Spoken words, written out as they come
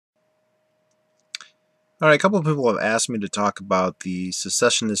All right, a couple of people have asked me to talk about the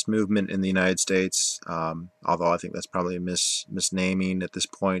secessionist movement in the United States, although I think that's probably a misnaming at this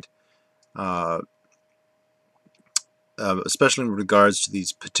point, uh, especially in regards to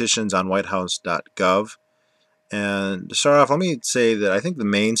these petitions on whitehouse.gov. And to start off, let me say that I think the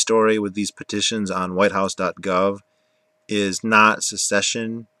main story with these petitions on whitehouse.gov is not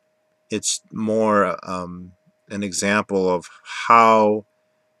secession. It's more an example of how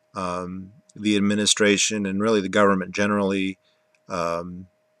the administration and really the government generally um,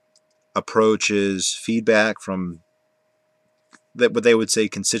 approaches feedback from what they would say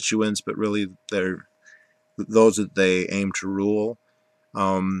constituents, but really they're those that they aim to rule.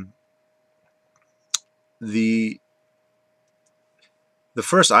 Um, the the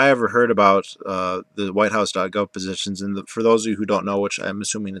first I ever heard about the WhiteHouse.gov positions, and for those of you who don't know, which I'm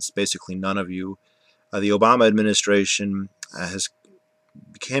assuming it's basically none of you, the Obama administration has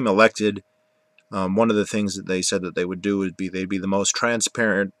became elected. One of the things that they said that they would do would be they'd be the most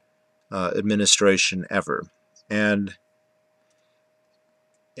transparent administration ever, and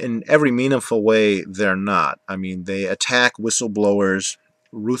in every meaningful way, they're not. I mean, they attack whistleblowers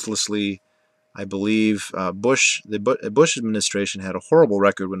ruthlessly. I believe the Bush administration had a horrible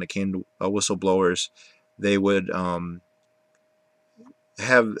record when it came to whistleblowers. They would have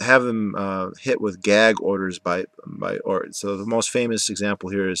them hit with gag orders or so the most famous example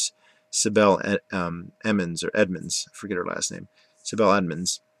here is Sibel Emmons or Edmonds, I forget her last name, Sibel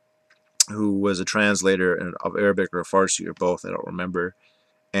Edmonds, who was a translator of Arabic or Farsi or both, I don't remember.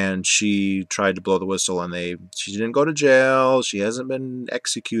 And she tried to blow the whistle, and she didn't go to jail. She hasn't been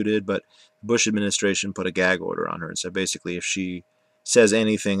executed, but the Bush administration put a gag order on her and said basically if she says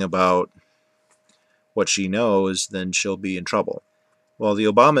anything about what she knows, then she'll be in trouble. Well, the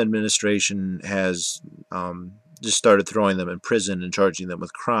Obama administration has just started throwing them in prison and charging them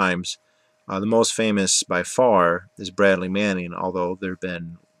with crimes. The most famous by far is Bradley Manning, although there have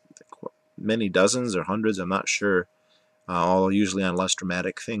been many dozens or hundreds, I'm not sure, all usually on less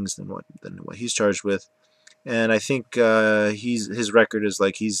dramatic things than what he's charged with. And I think his record is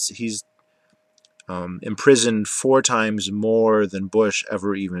like he's imprisoned 4 times more than Bush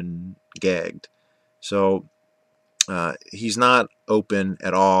ever even gagged. So he's not open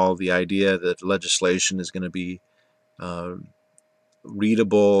at all. The idea that legislation is going to be uh,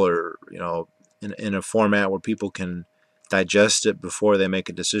 readable or in a format where people can digest it before they make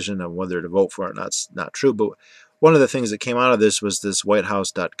a decision on whether to vote for it. That's not true. But one of the things that came out of this was this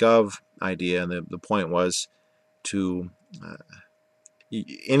whitehouse.gov idea, and the point was to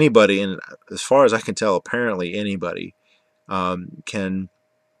anybody, and as far as I can tell, apparently anybody can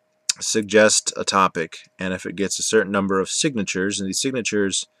suggest a topic, and if it gets a certain number of signatures, and these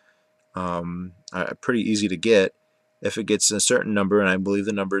signatures are pretty easy to get, if it gets a certain number, and I believe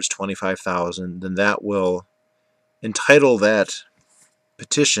the number is 25,000, then that will entitle that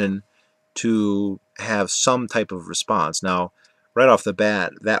petition to have some type of response. Now, right off the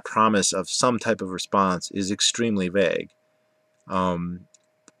bat, that promise of some type of response is extremely vague.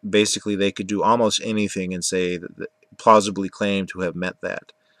 Basically, they could do almost anything and say that plausibly claim to have met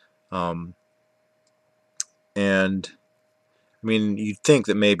that. And I mean, you'd think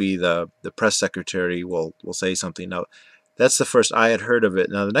that maybe the press secretary will say something. Now, that's the first I had heard of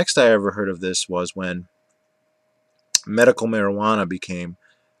it. Now, the next I ever heard of this was when medical marijuana became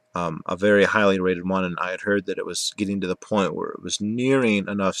a very highly rated one, and I had heard that it was getting to the point where it was nearing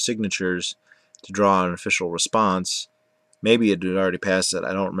enough signatures to draw an official response. Maybe it had already passed that.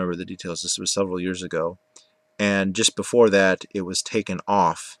 I don't remember the details. This was several years ago. And just before that, it was taken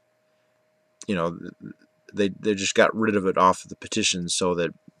off. You know, they just got rid of it off of the petition, so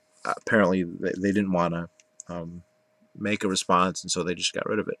that apparently they didn't want to make a response, and so they just got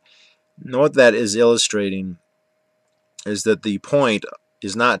rid of it. And what that is illustrating is that the point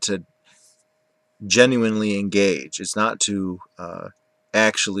is not to genuinely engage. It's not to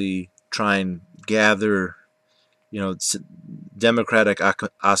actually try and gather, democratic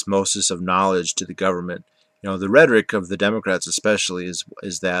osmosis of knowledge to the government. The rhetoric of the Democrats especially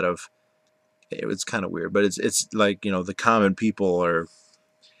is that of, it's kind of weird, but it's like, the common people are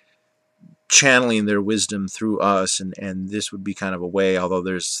channeling their wisdom through us, and this would be kind of a way, although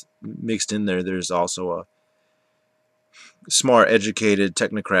there's mixed in there's also a smart, educated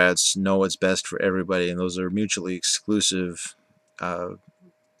technocrats know what's best for everybody, and those are mutually exclusive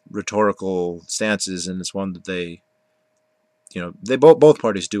rhetorical stances, and it's one that they both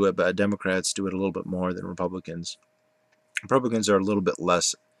parties do it, but Democrats do it a little bit more than Republicans. Republicans are a little bit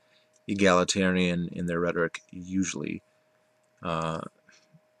less egalitarian in their rhetoric, usually, not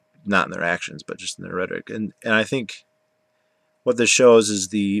in their actions, but just in their rhetoric. And I think what this shows is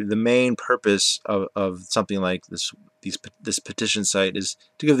the main purpose of something like this petition site is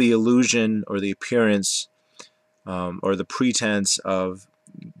to give the illusion or the appearance or the pretense of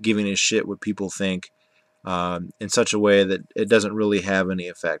giving a shit what people think in such a way that it doesn't really have any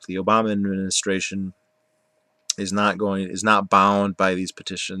effect. The Obama administration is not bound by these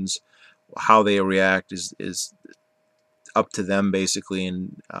petitions. How they react is up to them basically,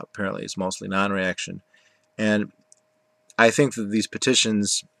 and apparently it's mostly non-reaction. And I think that these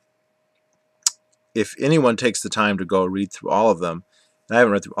petitions, if anyone takes the time to go read through all of them, and I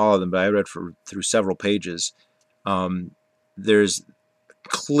haven't read through all of them, but I read through several pages, there's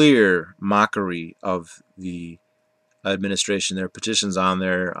clear mockery of the administration. There are petitions on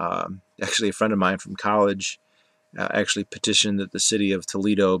there. Actually, a friend of mine from college actually petitioned that the city of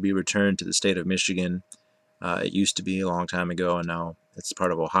Toledo be returned to the state of Michigan. It used to be a long time ago, and now it's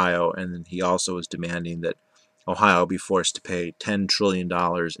part of Ohio. And then he also is demanding that Ohio be forced to pay $10 trillion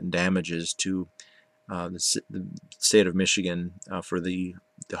in damages to the state of Michigan for the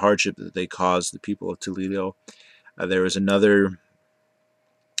hardship that they caused the people of Toledo. There was another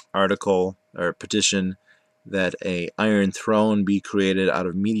article or petition that a iron throne be created out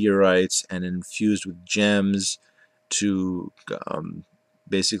of meteorites and infused with gems to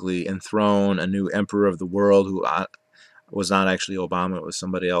basically enthrone a new emperor of the world, who was not actually Obama. It was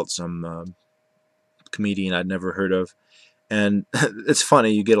somebody else, some comedian I'd never heard of. And it's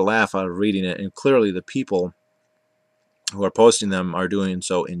funny, you get a laugh out of reading it, and clearly the people who are posting them are doing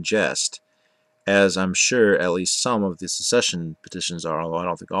so in jest, as I'm sure at least some of the secession petitions are, although I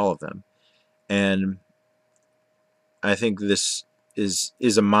don't think all of them. And I think this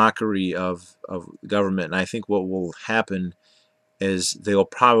is a mockery of government, and I think what will happen is they'll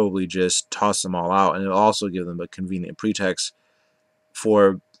probably just toss them all out, and it'll also give them a convenient pretext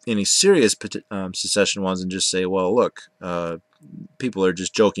for any serious secession ones, and just say, well, look, people are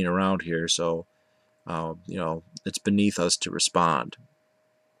just joking around here, so you know, it's beneath us to respond.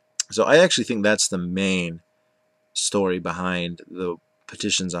 So I actually think that's the main story behind the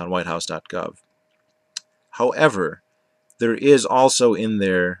petitions on whitehouse.gov. However, there is also in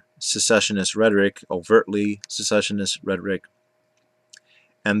there secessionist rhetoric, overtly secessionist rhetoric,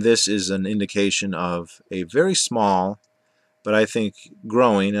 and this is an indication of a very small, but I think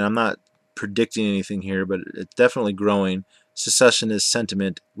growing, and I'm not predicting anything here, but it's definitely growing, secessionist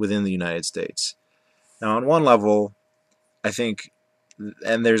sentiment within the United States. Now, on one level, I think,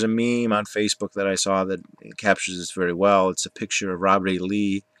 and there's a meme on Facebook that I saw that captures this very well. It's a picture of Robert E.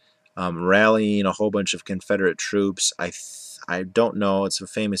 Lee rallying a whole bunch of Confederate troops. I don't know. It's a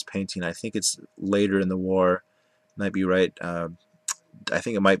famous painting. I think it's later in the war. Might be right. I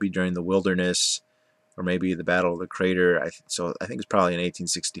think it might be during the Wilderness, or maybe the Battle of the Crater. So I think it's probably in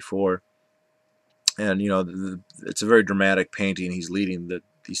 1864. And you know, it's a very dramatic painting. He's leading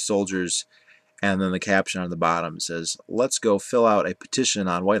these soldiers, and then the caption on the bottom says, "Let's go fill out a petition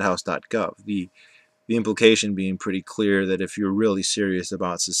on whitehouse.gov." The implication being pretty clear that if you're really serious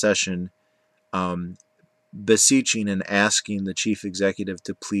about secession, beseeching and asking the chief executive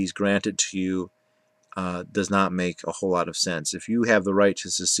to please grant it to you does not make a whole lot of sense. If you have the right to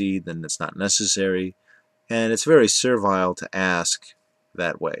secede, then it's not necessary, and it's very servile to ask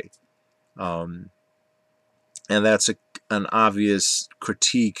that way. And that's an obvious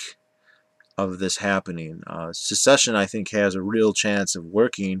critique of this happening. Secession, I think, has a real chance of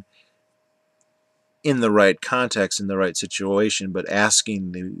working in the right context, in the right situation, but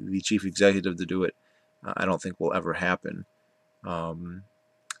asking the chief executive to do it, I don't think will ever happen.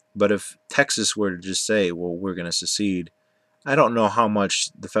 But if Texas were to just say, well, we're going to secede, I don't know how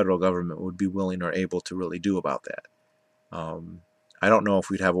much the federal government would be willing or able to really do about that. I don't know if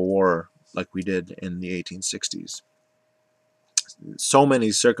we'd have a war like we did in the 1860s. So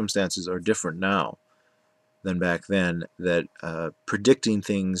many circumstances are different now than back then that predicting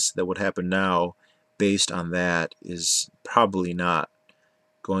things that would happen now based on that is probably not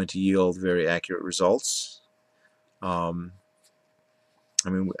going to yield very accurate results. I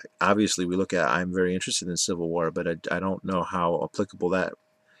mean, obviously we look at, I'm very interested in Civil War, but I don't know how applicable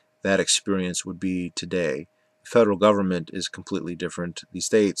that experience would be today. The federal government is completely different. The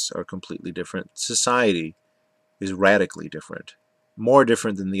states are completely different. Society is radically different. More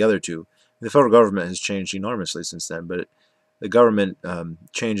different than the other two. The federal government has changed enormously since then, but the government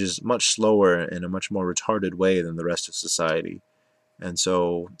changes much slower in a much more retarded way than the rest of society. And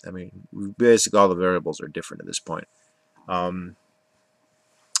so, I mean, basically all the variables are different at this point.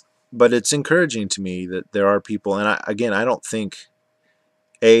 But it's encouraging to me that there are people, and again, I don't think,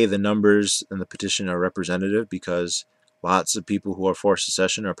 the numbers in the petition are representative, because lots of people who are for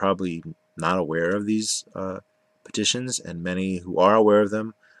secession are probably not aware of these petitions, and many who are aware of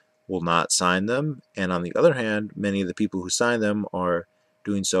them will not sign them. And on the other hand, many of the people who sign them are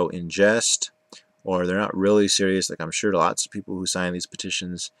doing so in jest, or they're not really serious. Like, I'm sure lots of people who sign these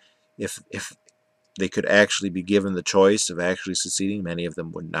petitions, if they could actually be given the choice of actually seceding, many of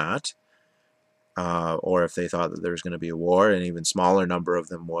them would not. Or if they thought that there was going to be a war, an even smaller number of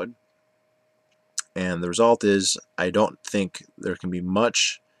them would. And the result is, I don't think there can be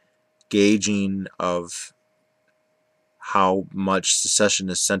much gauging of how much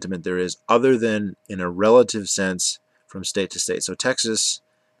secessionist sentiment there is, other than in a relative sense from state to state. So Texas,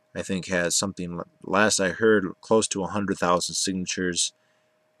 I think, has something, last I heard, close to 100,000 signatures.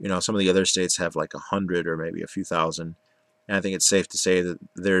 You know, some of the other states have like 100 or maybe a few thousand. And I think it's safe to say that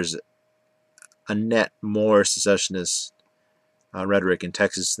there's a net more secessionist rhetoric in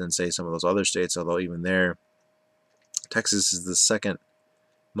Texas than, say, some of those other states, although even there, Texas is the second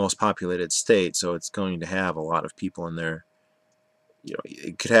most populated state, so it's going to have a lot of people in there. You know,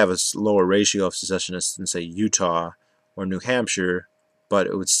 it could have a lower ratio of secessionists than, say, Utah or New Hampshire, but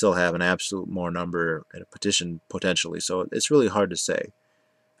it would still have an absolute more number in a petition potentially. So it's really hard to say.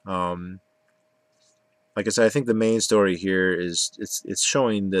 Like I said, I think the main story here is it's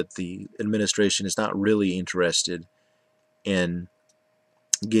showing that the administration is not really interested in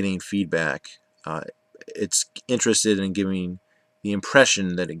getting feedback. It's interested in giving the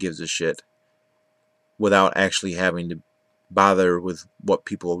impression that it gives a shit without actually having to bother with what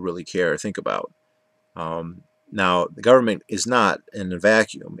people really care or think about. Now, the government is not in a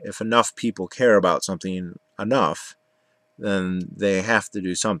vacuum. If enough people care about something enough, then they have to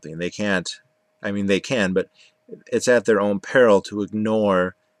do something. They can't, I mean, they can, but it's at their own peril to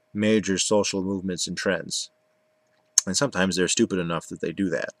ignore major social movements and trends. And sometimes they're stupid enough that they do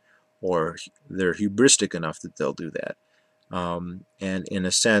that, or they're hubristic enough that they'll do that. And in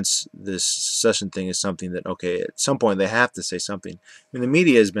a sense, this secession thing is something that, okay, at some point they have to say something. I mean, the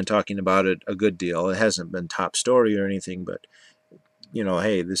media has been talking about it a good deal. It hasn't been top story or anything, but, you know,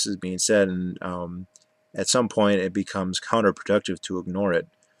 hey, this is being said, and at some point it becomes counterproductive to ignore it.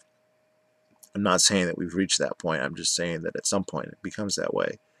 I'm not saying that we've reached that point. I'm just saying that at some point it becomes that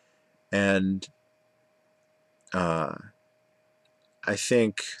way. And I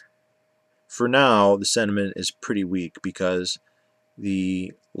think for now the sentiment is pretty weak, because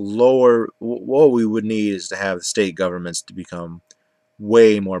the lower, what we would need is to have the state governments to become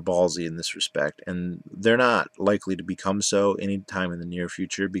way more ballsy in this respect, and they're not likely to become so anytime in the near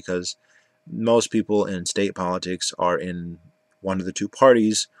future, because most people in state politics are in one of the two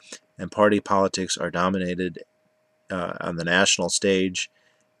parties, and party politics are dominated on the national stage.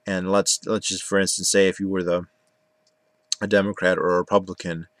 And let's just, for instance, say if you were a Democrat or a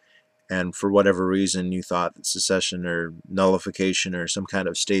Republican, and for whatever reason you thought that secession or nullification or some kind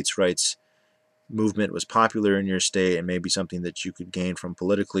of states' rights movement was popular in your state and maybe something that you could gain from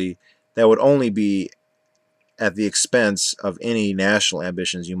politically, that would only be at the expense of any national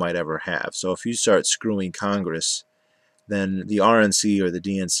ambitions you might ever have. So if you start screwing Congress, then the RNC or the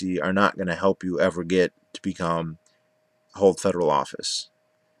DNC are not going to help you ever get to hold federal office.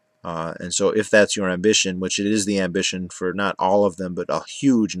 And so if that's your ambition, which it is the ambition for not all of them, but a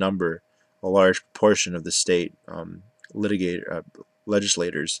huge number, a large proportion of the state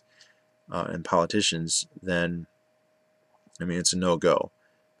legislators and politicians, then, I mean, it's a no-go.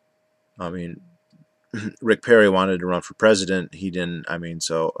 I mean, Rick Perry wanted to run for president. He didn't. I mean,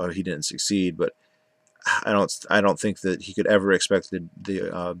 so he didn't succeed. But I don't think that he could ever expect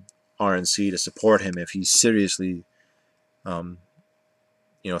the RNC to support him if he seriously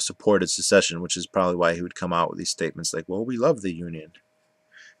supported secession, which is probably why he would come out with these statements like, well, we love the Union.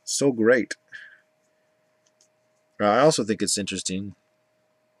 So great. I also think it's interesting.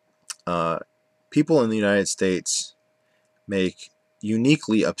 People in the United States make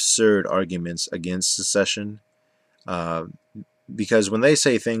uniquely absurd arguments against secession, because when they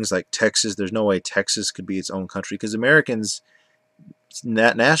say things like Texas, there's no way Texas could be its own country, because Americans,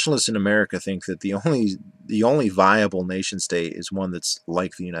 nationalists in America, think that the only viable nation state is one that's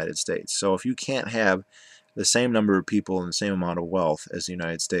like the United States. So if you can't have the same number of people and the same amount of wealth as the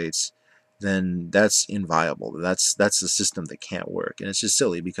United States, then that's inviable. That's the system that can't work. And it's just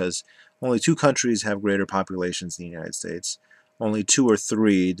silly, because only two countries have greater populations than the United States. Only two or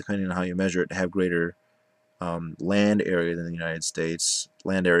three, depending on how you measure it, have greater land area than the United States.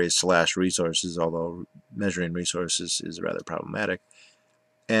 Land areas / resources, although measuring resources is rather problematic.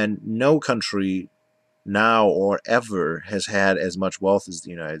 And no country now or ever has had as much wealth as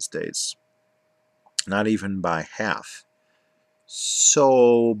the United States. Not even by half.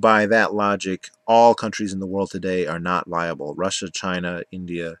 So by that logic, all countries in the world today are not viable. Russia, China,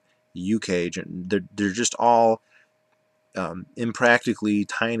 India, UK, they're just all impractically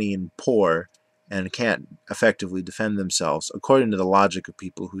tiny and poor and can't effectively defend themselves, according to the logic of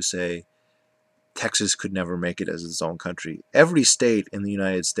people who say Texas could never make it as its own country. Every state in the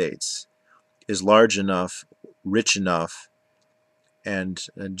United States is large enough, rich enough, and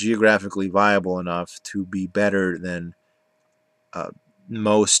geographically viable enough to be better than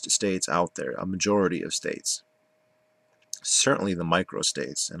most states out there, a majority of states. Certainly the micro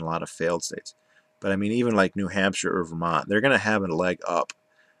states and a lot of failed states. But I mean, even like New Hampshire or Vermont, they're going to have a leg up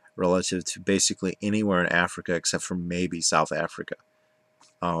relative to basically anywhere in Africa except for maybe South Africa.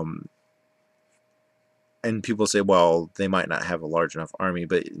 And people say, well, they might not have a large enough army,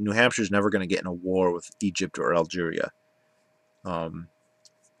 but New Hampshire's never going to get in a war with Egypt or Algeria. And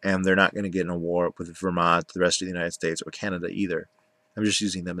they're not going to get in a war with Vermont, the rest of the United States, or Canada either. I'm just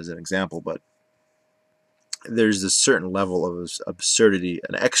using them as an example, but there's a certain level of absurdity,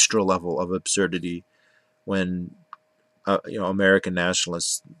 an extra level of absurdity, when American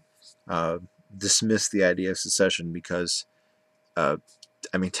nationalists dismiss the idea of secession because, I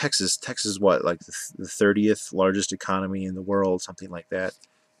mean, Texas is what, like the 30th largest economy in the world, something like that.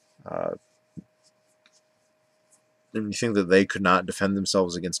 And you think that they could not defend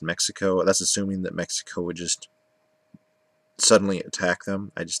themselves against Mexico? That's assuming that Mexico would just suddenly attack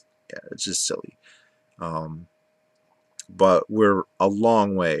them. Yeah, it's just silly. But we're a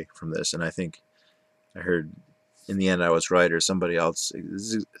long way from this, and I think I heard in the end I was right, or somebody else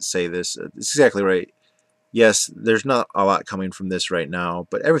say this. It's exactly right. Yes, there's not a lot coming from this right now,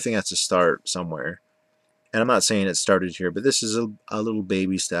 but everything has to start somewhere. And I'm not saying it started here, but this is a little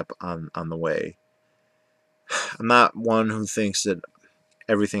baby step on the way. I'm not one who thinks that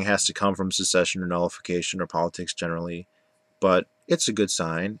everything has to come from secession or nullification or politics generally, but it's a good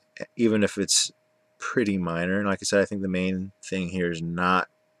sign, even if it's pretty minor. And like I said, I think the main thing here is not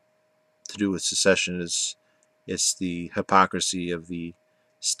to do with secession. It's the hypocrisy of the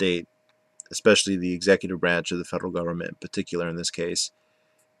state, especially the executive branch of the federal government in particular in this case,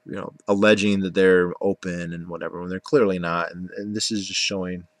 alleging that they're open and whatever when they're clearly not. And this is just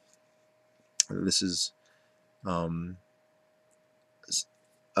showing that this is an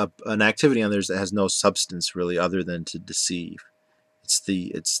activity on theirs that has no substance really, other than to deceive. It's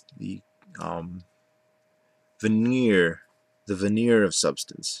the veneer of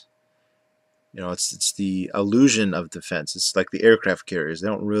substance. It's the illusion of defense. It's like the aircraft carriers. They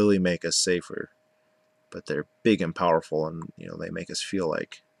don't really make us safer, but they're big and powerful, and they make us feel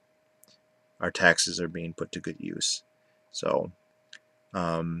like our taxes are being put to good use. So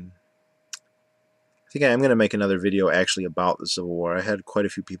I think I am going to make another video actually about the Civil War. I had quite a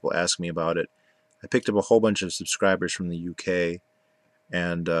few people ask me about it. I picked up a whole bunch of subscribers from the UK,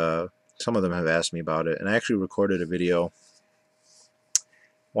 and some of them have asked me about it. And I actually recorded a video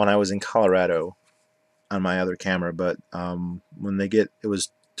when I was in Colorado on my other camera, but it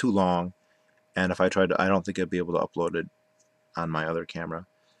was too long, and if I tried to, I don't think I'd be able to upload it on my other camera.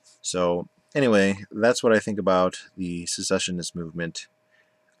 So anyway, that's what I think about the secessionist movement.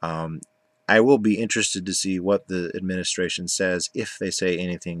 I will be interested to see what the administration says, if they say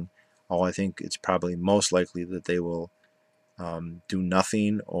anything. I think it's probably most likely that they will do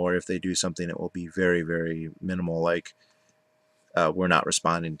nothing, or if they do something, it will be very, very minimal, like we're not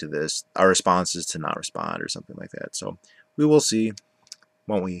responding to this. Our response is to not respond, or something like that. So we will see,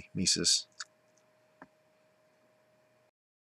 won't we, Mises?